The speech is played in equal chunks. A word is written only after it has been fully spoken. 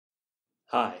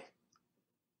Hi,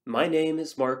 my name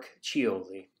is Mark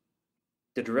Cioli,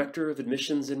 the Director of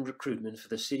Admissions and Recruitment for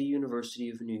the City University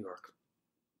of New York,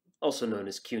 also known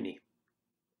as CUNY.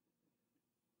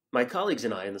 My colleagues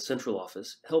and I in the central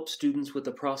office help students with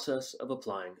the process of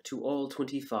applying to all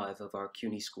 25 of our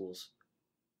CUNY schools.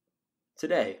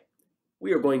 Today,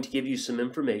 we are going to give you some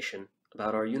information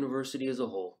about our university as a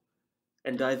whole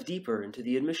and dive deeper into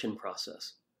the admission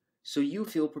process so you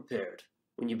feel prepared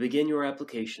when you begin your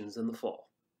applications in the fall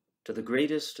to the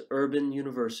greatest urban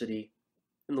university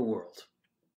in the world.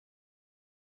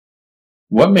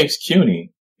 What makes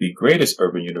CUNY the greatest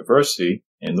urban university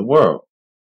in the world?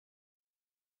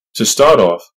 To start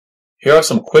off, here are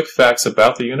some quick facts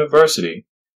about the university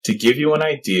to give you an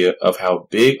idea of how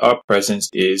big our presence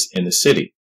is in the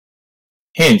city,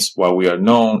 hence why we are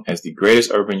known as the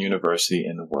greatest urban university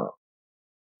in the world.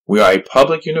 We are a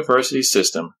public university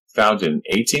system founded in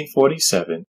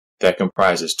 1847 that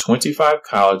comprises 25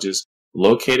 colleges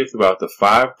located throughout the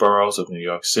 5 boroughs of New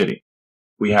York City.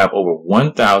 We have over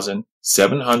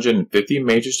 1,750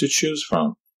 majors to choose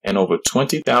from and over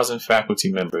 20,000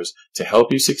 faculty members to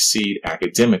help you succeed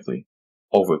academically.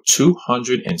 Over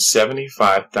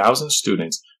 275,000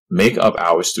 students make up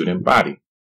our student body,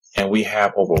 and we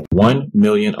have over 1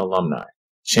 million alumni.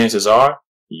 Chances are,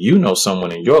 you know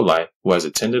someone in your life who has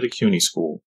attended a CUNY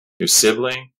school. Your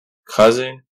sibling,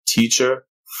 cousin, teacher,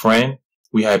 friend.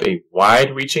 We have a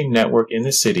wide-reaching network in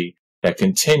the city that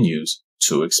continues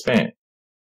to expand.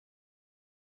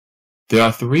 There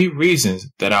are 3 reasons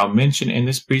that I'll mention in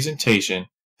this presentation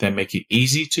that make it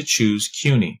easy to choose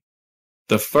CUNY.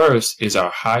 The first is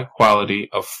our high-quality,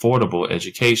 affordable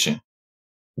education.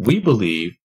 We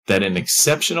believe that an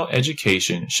exceptional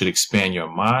education should expand your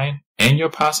mind and your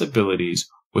possibilities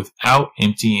without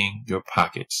emptying your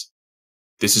pockets.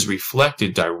 This is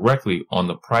reflected directly on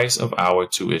the price of our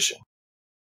tuition.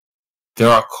 There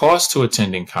are costs to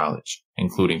attending college,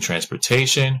 including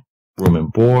transportation, room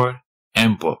and board,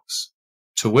 and books.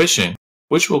 Tuition,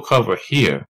 which we'll cover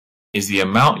here, is the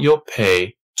amount you'll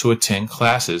pay to attend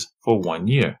classes for 1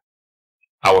 year.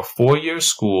 Our 4-year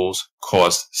schools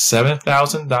cost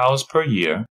 $7,000 per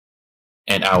year,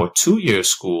 and our 2-year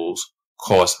schools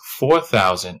cost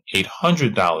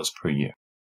 $4,800 per year.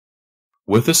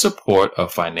 With the support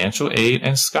of financial aid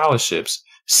and scholarships,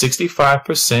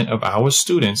 65% of our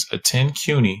students attend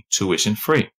CUNY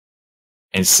tuition-free,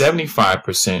 and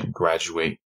 75%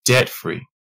 graduate debt-free.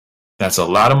 That's a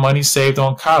lot of money saved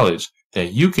on college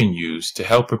that you can use to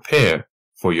help prepare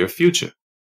for your future.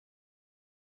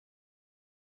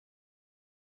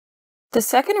 The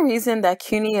second reason that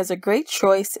CUNY is a great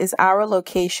choice is our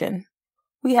location.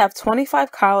 We have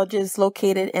 25 colleges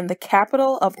located in the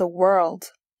capital of the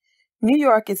world. New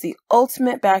York is the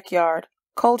ultimate backyard,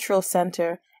 cultural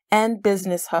center, and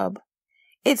business hub.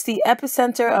 It's the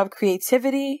epicenter of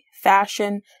creativity,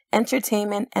 fashion,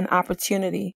 entertainment, and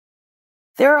opportunity.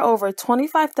 There are over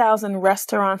 25,000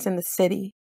 restaurants in the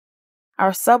city.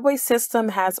 Our subway system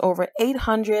has over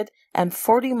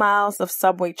 840 miles of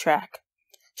subway track.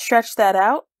 Stretch that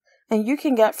out, and you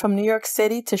can get from New York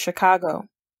City to Chicago.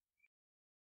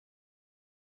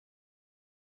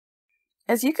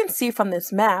 As you can see from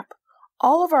this map,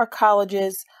 all of our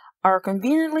colleges are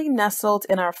conveniently nestled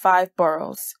in our 5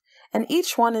 boroughs, and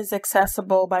each one is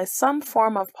accessible by some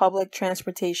form of public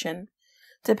transportation.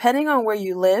 Depending on where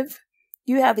you live,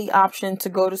 you have the option to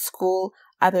go to school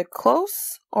either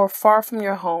close or far from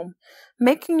your home,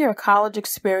 making your college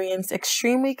experience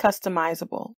extremely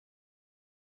customizable.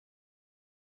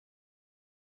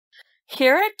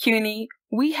 Here at CUNY,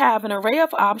 we have an array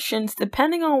of options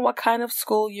depending on what kind of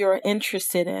school you're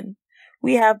interested in.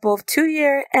 We have both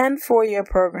 2-year and 4-year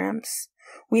programs.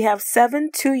 We have 7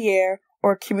 2-year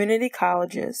or community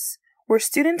colleges, where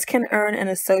students can earn an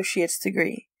associate's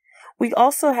degree. We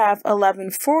also have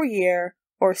 11 4-year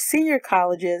or senior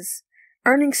colleges,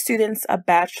 earning students a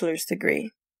bachelor's degree.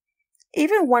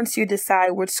 Even once you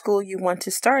decide which school you want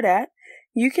to start at,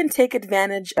 you can take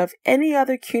advantage of any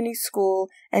other CUNY school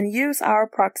and use our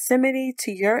proximity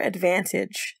to your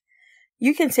advantage.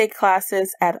 You can take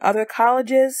classes at other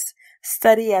colleges,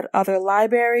 study at other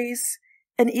libraries,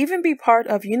 and even be part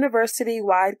of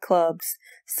university-wide clubs,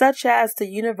 such as the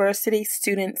University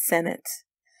Student Senate.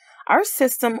 Our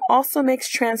system also makes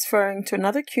transferring to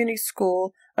another CUNY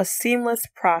school a seamless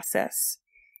process.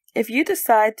 If you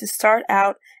decide to start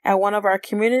out at one of our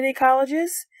community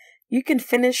colleges, you can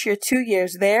finish your 2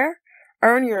 years there,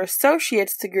 earn your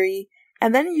associate's degree,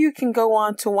 and then you can go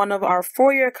on to one of our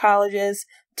 4-year colleges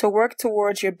to work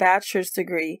towards your bachelor's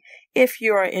degree if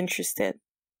you are interested.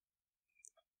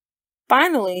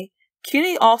 Finally,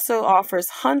 CUNY also offers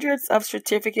hundreds of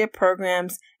certificate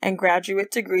programs and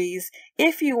graduate degrees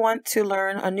if you want to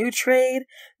learn a new trade,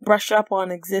 brush up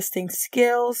on existing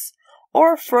skills,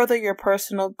 or further your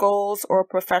personal goals or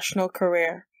professional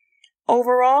career.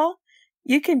 Overall,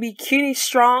 you can be CUNY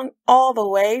strong all the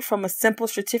way from a simple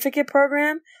certificate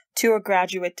program to a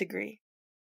graduate degree.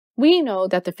 We know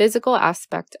that the physical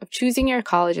aspect of choosing your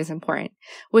college is important,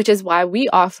 which is why we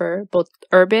offer both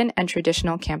urban and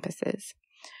traditional campuses.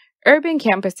 Urban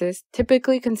campuses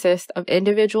typically consist of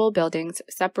individual buildings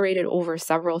separated over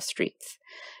several streets.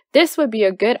 This would be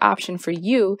a good option for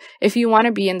you if you want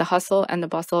to be in the hustle and the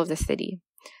bustle of the city.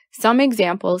 Some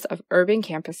examples of urban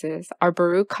campuses are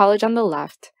Baruch College on the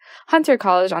left, Hunter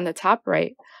College on the top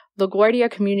right,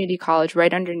 LaGuardia Community College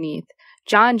right underneath,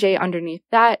 John Jay underneath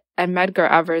that, and Medgar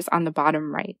Evers on the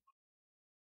bottom right.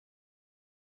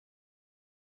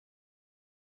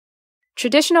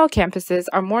 Traditional campuses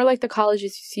are more like the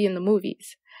colleges you see in the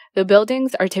movies. The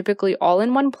buildings are typically all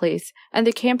in one place, and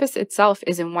the campus itself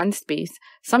is in one space,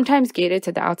 sometimes gated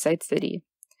to the outside city.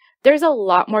 There's a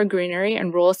lot more greenery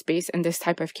and rural space in this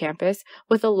type of campus,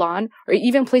 with a lawn or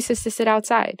even places to sit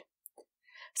outside.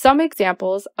 Some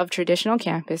examples of traditional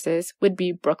campuses would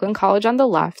be Brooklyn College on the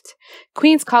left,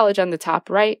 Queens College on the top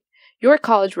right, York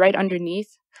College right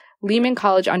underneath, Lehman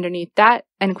College underneath that,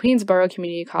 and Queensborough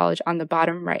Community College on the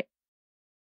bottom right.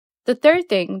 The third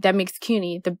thing that makes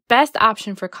CUNY the best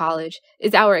option for college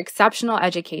is our exceptional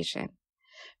education.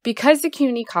 Because the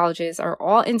CUNY colleges are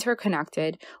all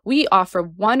interconnected, we offer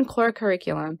one core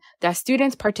curriculum that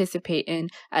students participate in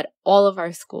at all of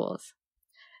our schools.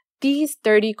 These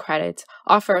 30 credits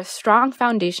offer a strong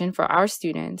foundation for our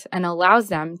students and allows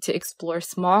them to explore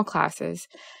small classes,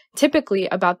 typically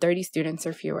about 30 students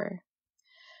or fewer.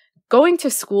 Going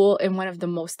to school in one of the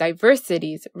most diverse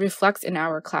cities reflects in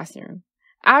our classroom.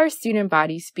 Our student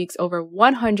body speaks over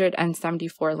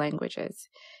 174 languages.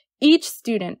 Each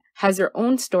student has their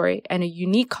own story and a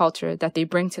unique culture that they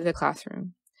bring to the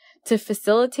classroom. To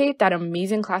facilitate that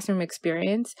amazing classroom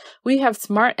experience, we have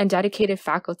smart and dedicated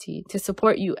faculty to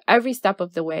support you every step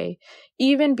of the way,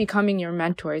 even becoming your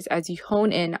mentors as you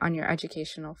hone in on your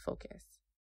educational focus.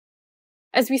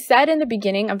 As we said in the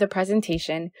beginning of the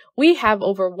presentation, we have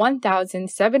over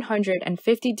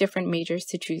 1,750 different majors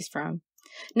to choose from.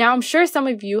 Now, I'm sure some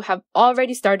of you have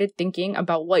already started thinking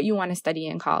about what you want to study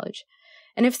in college.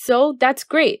 And if so, that's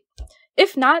great.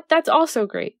 If not, that's also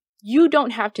great. You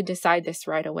don't have to decide this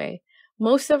right away.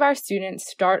 Most of our students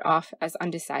start off as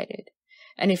undecided.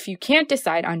 And if you can't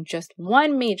decide on just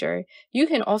one major, you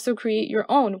can also create your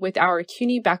own with our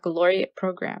CUNY Baccalaureate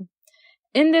program.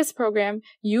 In this program,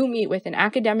 you meet with an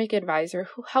academic advisor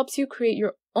who helps you create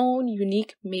your own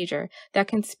unique major that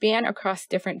can span across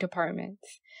different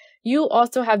departments. You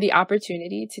also have the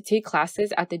opportunity to take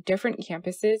classes at the different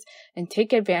campuses and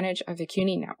take advantage of the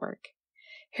CUNY network.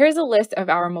 Here's a list of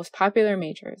our most popular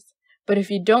majors, but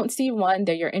if you don't see one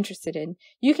that you're interested in,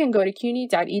 you can go to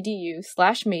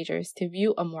cuny.edu/majors to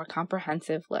view a more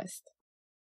comprehensive list.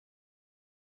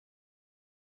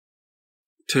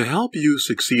 To help you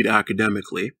succeed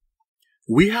academically,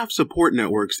 we have support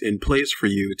networks in place for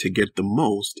you to get the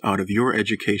most out of your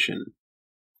education.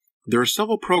 There are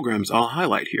several programs I'll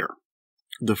highlight here.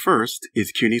 The first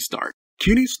is CUNY Start.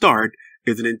 CUNY Start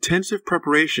is an intensive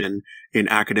preparation in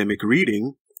academic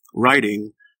reading,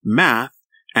 writing, math,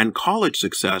 and college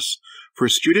success for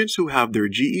students who have their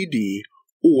GED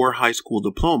or high school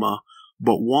diploma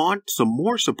but want some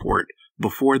more support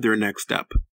before their next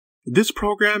step. This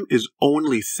program is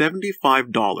only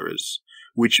 $75,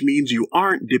 which means you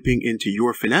aren't dipping into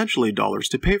your financial aid dollars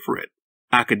to pay for it.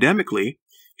 Academically,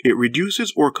 it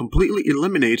reduces or completely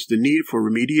eliminates the need for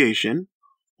remediation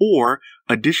or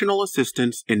additional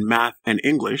assistance in math and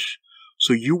English,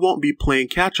 so you won't be playing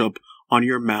catch-up on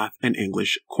your math and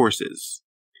English courses.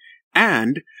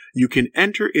 And you can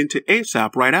enter into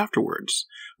ASAP right afterwards,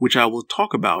 which I will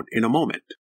talk about in a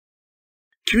moment.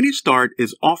 CUNY Start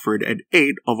is offered at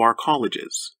 8 of our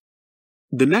colleges.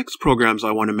 The next programs I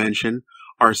want to mention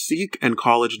are Seek and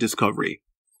College Discovery.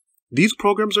 These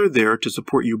programs are there to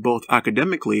support you both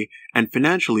academically and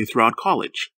financially throughout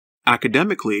college.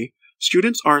 Academically,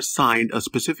 students are assigned a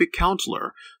specific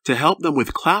counselor to help them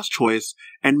with class choice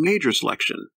and major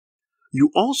selection.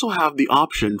 You also have the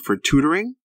option for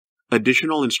tutoring,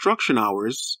 additional instruction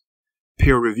hours,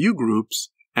 peer review groups,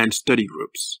 and study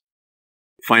groups.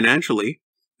 Financially,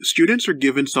 students are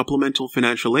given supplemental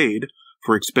financial aid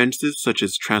for expenses such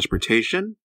as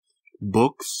transportation,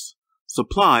 books,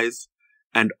 supplies,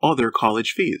 and other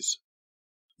college fees.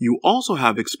 You also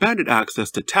have expanded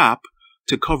access to TAP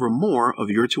to cover more of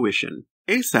your tuition.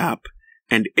 ASAP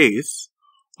and ACE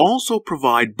also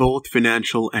provide both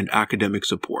financial and academic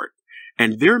support,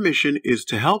 and their mission is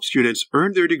to help students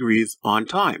earn their degrees on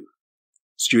time.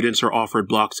 Students are offered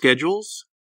block schedules,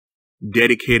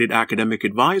 dedicated academic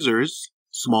advisors,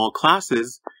 small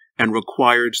classes, and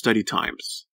required study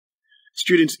times.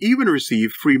 Students even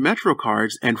receive free Metro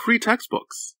cards and free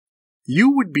textbooks.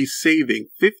 You would be saving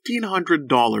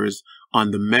 $1,500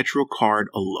 on the Metro card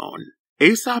alone.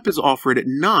 ASAP is offered at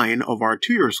 9 of our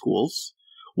 2-year schools,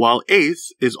 while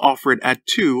ACE is offered at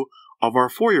 2 of our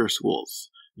 4-year schools,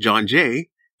 John Jay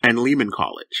and Lehman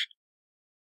College.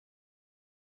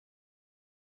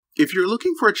 If you're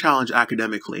looking for a challenge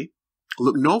academically,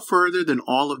 look no further than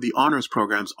all of the honors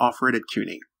programs offered at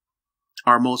CUNY.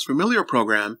 Our most familiar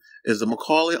program is the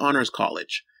Macaulay Honors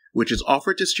College, which is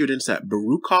offered to students at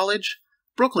Baruch College,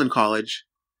 Brooklyn College,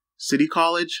 City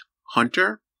College,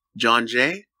 Hunter, John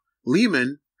Jay,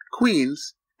 Lehman,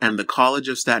 Queens, and the College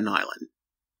of Staten Island.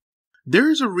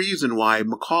 There is a reason why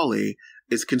Macaulay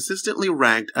is consistently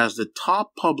ranked as the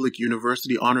top public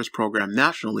university honors program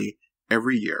nationally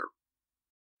every year.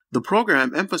 The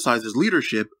program emphasizes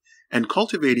leadership and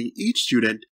cultivating each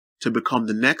student to become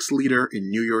the next leader in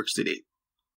New York City.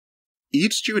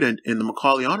 Each student in the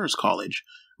Macaulay Honors College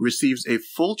receives a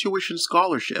full tuition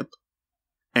scholarship,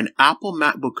 an Apple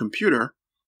MacBook computer,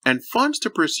 and funds to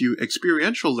pursue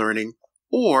experiential learning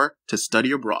or to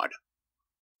study abroad.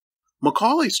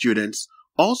 Macaulay students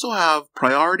also have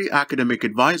priority academic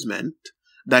advisement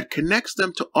that connects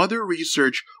them to other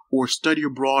research or study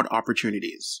abroad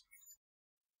opportunities.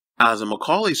 As a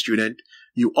Macaulay student,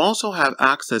 you also have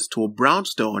access to a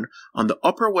brownstone on the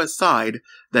Upper West Side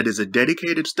that is a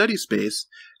dedicated study space,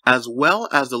 as well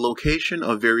as the location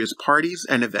of various parties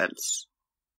and events.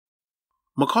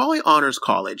 Macaulay Honors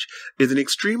College is an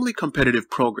extremely competitive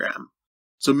program,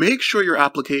 so make sure your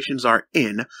applications are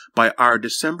in by our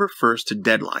December 1st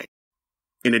deadline.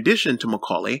 In addition to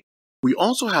Macaulay, we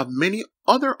also have many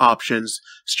other options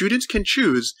students can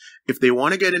choose if they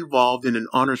want to get involved in an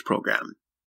honors program.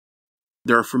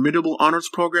 There are formidable honors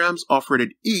programs offered at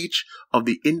each of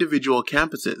the individual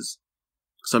campuses.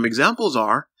 Some examples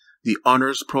are the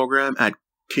honors program at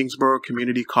Kingsborough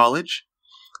Community College,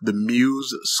 the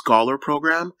Muse Scholar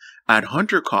program at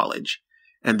Hunter College,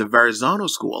 and the Verrazano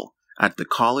School at the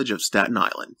College of Staten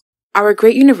Island. Our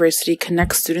great university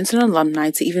connects students and alumni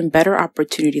to even better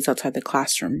opportunities outside the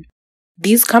classroom.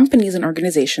 These companies and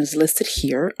organizations listed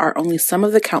here are only some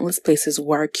of the countless places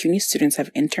where our CUNY students have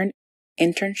interned.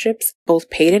 Internships, both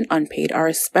paid and unpaid, are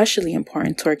especially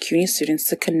important to our CUNY students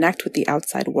to connect with the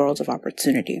outside worlds of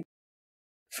opportunity.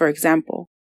 For example,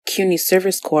 CUNY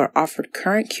Service Corps offered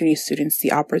current CUNY students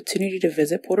the opportunity to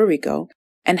visit Puerto Rico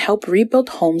and help rebuild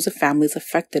homes of families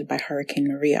affected by Hurricane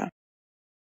Maria.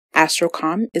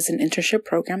 AstroCom is an internship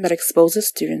program that exposes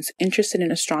students interested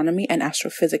in astronomy and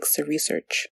astrophysics to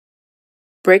research.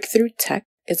 Breakthrough Tech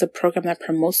is a program that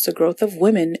promotes the growth of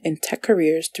women in tech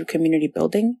careers through community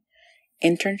building,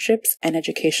 internships, and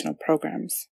educational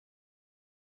programs.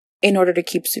 In order to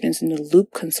keep students in the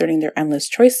loop concerning their endless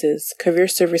choices, career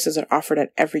services are offered at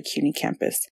every CUNY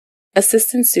campus,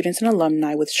 assisting students and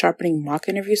alumni with sharpening mock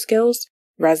interview skills,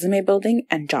 resume building,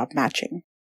 and job matching.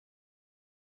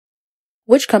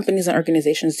 Which companies and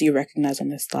organizations do you recognize on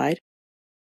this slide?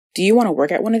 Do you want to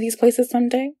work at one of these places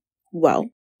someday? Well,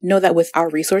 know that with our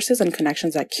resources and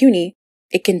connections at CUNY,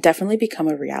 it can definitely become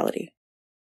a reality.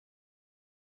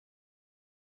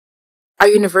 Our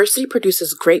university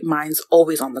produces great minds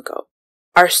always on the go.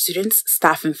 Our students,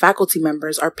 staff, and faculty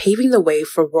members are paving the way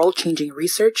for world-changing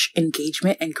research,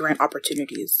 engagement, and grant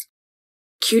opportunities.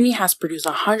 CUNY has produced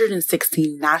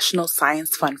 116 National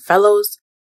Science Fund Fellows,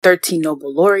 13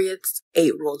 Nobel Laureates,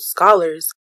 8 Rhodes Scholars,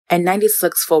 and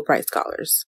 96 Fulbright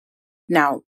Scholars.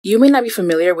 Now, you may not be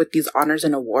familiar with these honors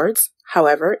and awards.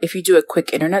 However, if you do a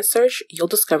quick internet search, you'll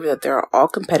discover that they are all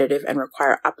competitive and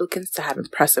require applicants to have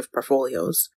impressive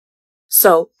portfolios.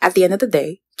 So, at the end of the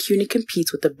day, CUNY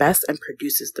competes with the best and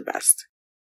produces the best.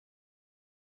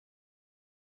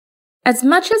 As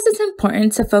much as it's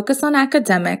important to focus on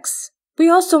academics, we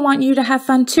also want you to have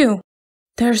fun too.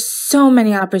 There are so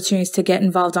many opportunities to get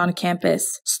involved on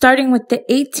campus, starting with the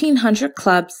 1,800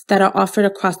 clubs that are offered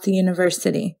across the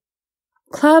university.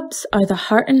 Clubs are the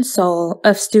heart and soul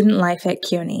of student life at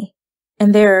CUNY,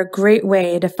 and they are a great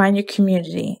way to find your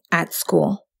community at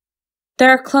school. There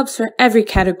are clubs for every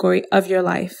category of your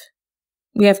life.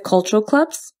 We have cultural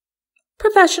clubs,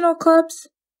 professional clubs,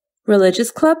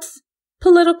 religious clubs,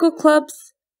 political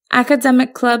clubs,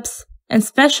 academic clubs, and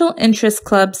special interest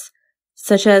clubs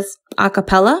such as a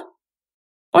cappella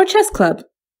or chess club.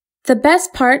 The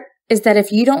best part is that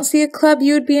if you don't see a club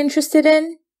you would be interested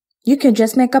in, you can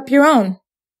just make up your own.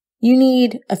 You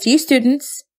need a few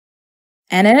students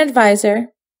and an advisor,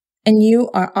 and you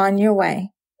are on your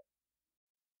way.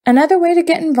 Another way to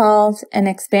get involved and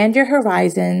expand your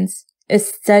horizons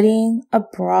is studying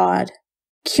abroad.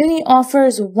 CUNY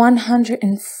offers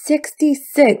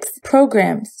 166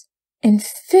 programs in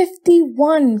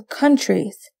 51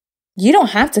 countries. You don't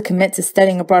have to commit to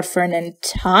studying abroad for an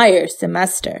entire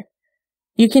semester.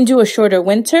 You can do a shorter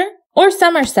winter or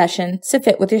summer session to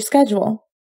fit with your schedule.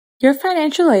 Your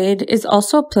financial aid is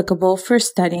also applicable for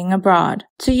studying abroad,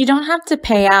 so you don't have to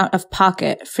pay out of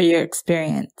pocket for your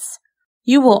experience.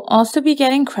 You will also be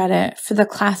getting credit for the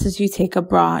classes you take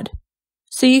abroad,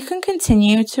 so you can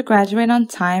continue to graduate on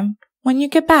time when you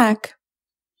get back.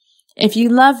 If you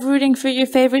love rooting for your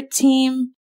favorite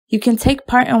team, you can take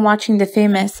part in watching the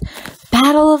famous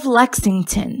Battle of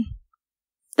Lexington,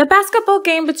 the basketball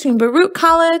game between Baruch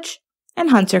College and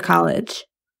Hunter College.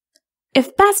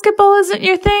 If basketball isn't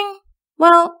your thing,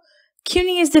 well,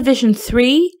 CUNY is Division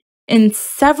III in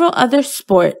several other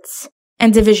sports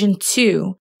and Division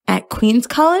II at Queens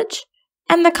College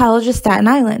and the College of Staten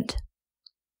Island.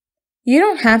 You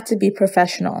don't have to be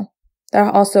professional. There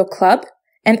are also club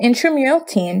and intramural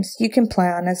teams you can play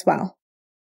on as well.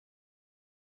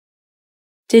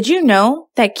 Did you know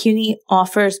that CUNY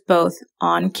offers both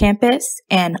on-campus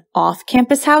and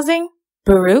off-campus housing?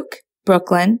 Baruch,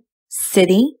 Brooklyn,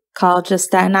 City, College of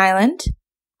Staten Island,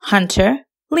 Hunter,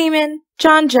 Lehman,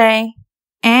 John Jay,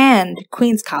 and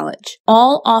Queens College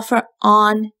all offer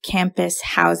on-campus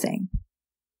housing.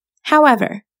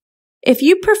 However, if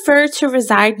you prefer to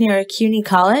reside near a CUNY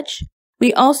college,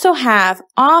 we also have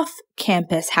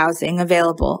off-campus housing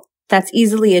available that's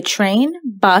easily a train,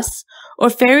 bus, or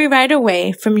ferry ride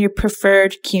away from your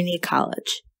preferred CUNY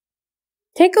college.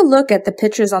 Take a look at the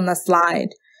pictures on the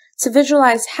slide to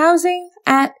visualize housing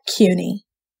at CUNY.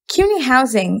 CUNY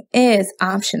housing is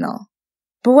optional,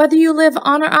 but whether you live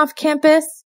on or off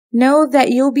campus, know that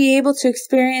you'll be able to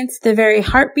experience the very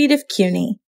heartbeat of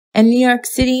CUNY and New York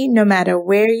City no matter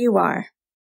where you are.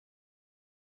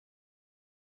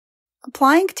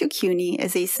 Applying to CUNY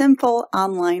is a simple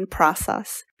online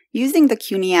process. Using the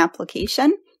CUNY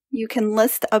application, you can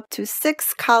list up to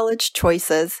 6 college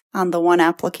choices on the one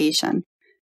application.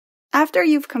 After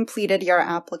you've completed your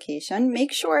application,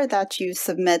 make sure that you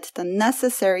submit the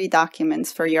necessary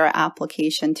documents for your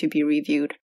application to be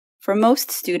reviewed. For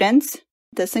most students,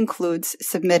 this includes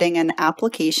submitting an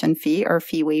application fee or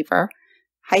fee waiver,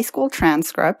 high school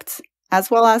transcripts, as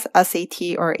well as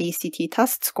SAT or ACT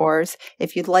test scores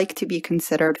if you'd like to be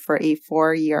considered for a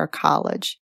 4-year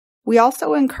college. We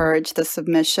also encourage the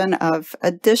submission of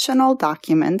additional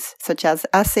documents such as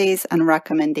essays and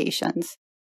recommendations.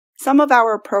 Some of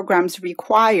our programs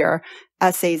require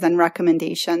essays and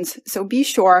recommendations, so be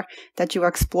sure that you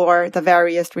explore the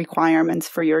various requirements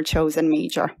for your chosen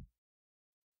major.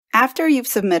 After you've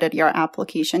submitted your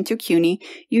application to CUNY,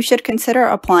 you should consider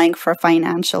applying for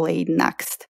financial aid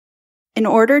next. In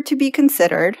order to be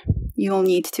considered, you will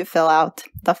need to fill out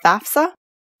the FAFSA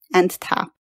and TAP.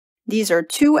 These are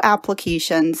 2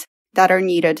 applications that are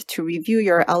needed to review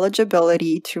your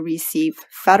eligibility to receive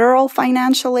federal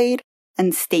financial aid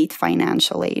and state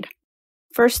financial aid.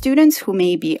 For students who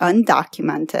may be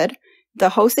undocumented, the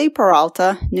Jose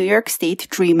Peralta New York State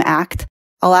DREAM Act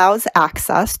allows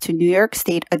access to New York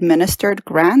State administered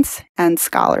grants and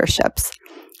scholarships.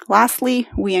 Lastly,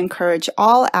 we encourage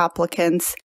all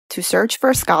applicants to search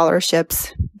for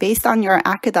scholarships based on your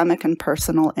academic and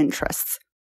personal interests.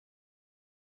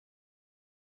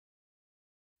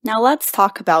 Now let's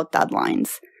talk about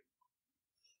deadlines.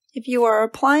 If you are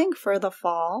applying for the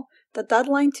fall, the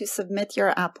deadline to submit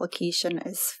your application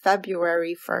is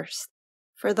February 1st.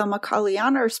 For the Macaulay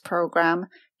Honors Program,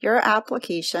 your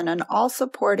application and all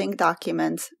supporting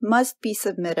documents must be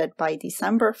submitted by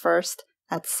December 1st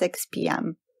at 6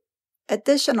 p.m.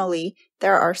 Additionally,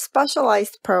 there are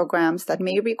specialized programs that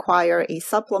may require a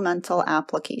supplemental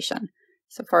application.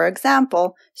 So, for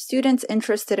example, students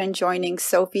interested in joining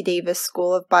Sophie Davis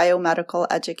School of Biomedical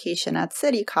Education at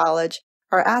City College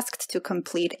are asked to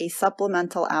complete a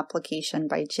supplemental application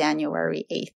by January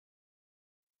 8th.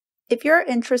 If you're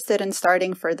interested in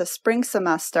starting for the spring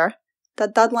semester, the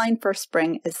deadline for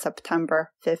spring is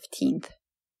September 15th.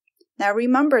 Now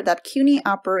remember that CUNY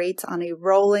operates on a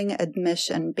rolling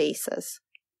admission basis.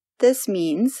 This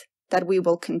means that we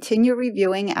will continue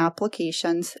reviewing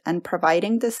applications and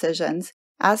providing decisions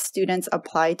as students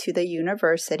apply to the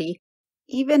university,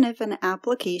 even if an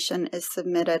application is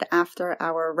submitted after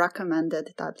our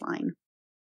recommended deadline.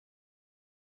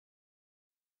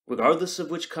 Regardless of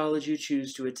which college you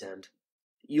choose to attend,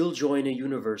 you'll join a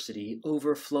university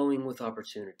overflowing with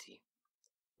opportunity.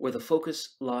 where the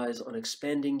focus lies on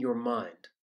expanding your mind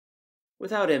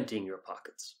without emptying your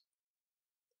pockets.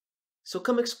 So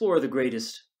come explore the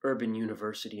greatest urban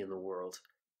university in the world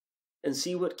and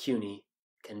see what CUNY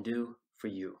can do for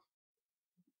you.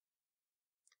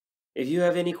 If you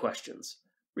have any questions,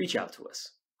 reach out to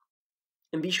us.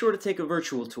 And be sure to take a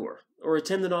virtual tour or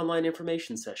attend an online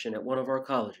information session at one of our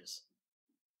colleges.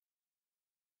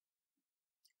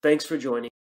 Thanks for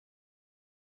joining.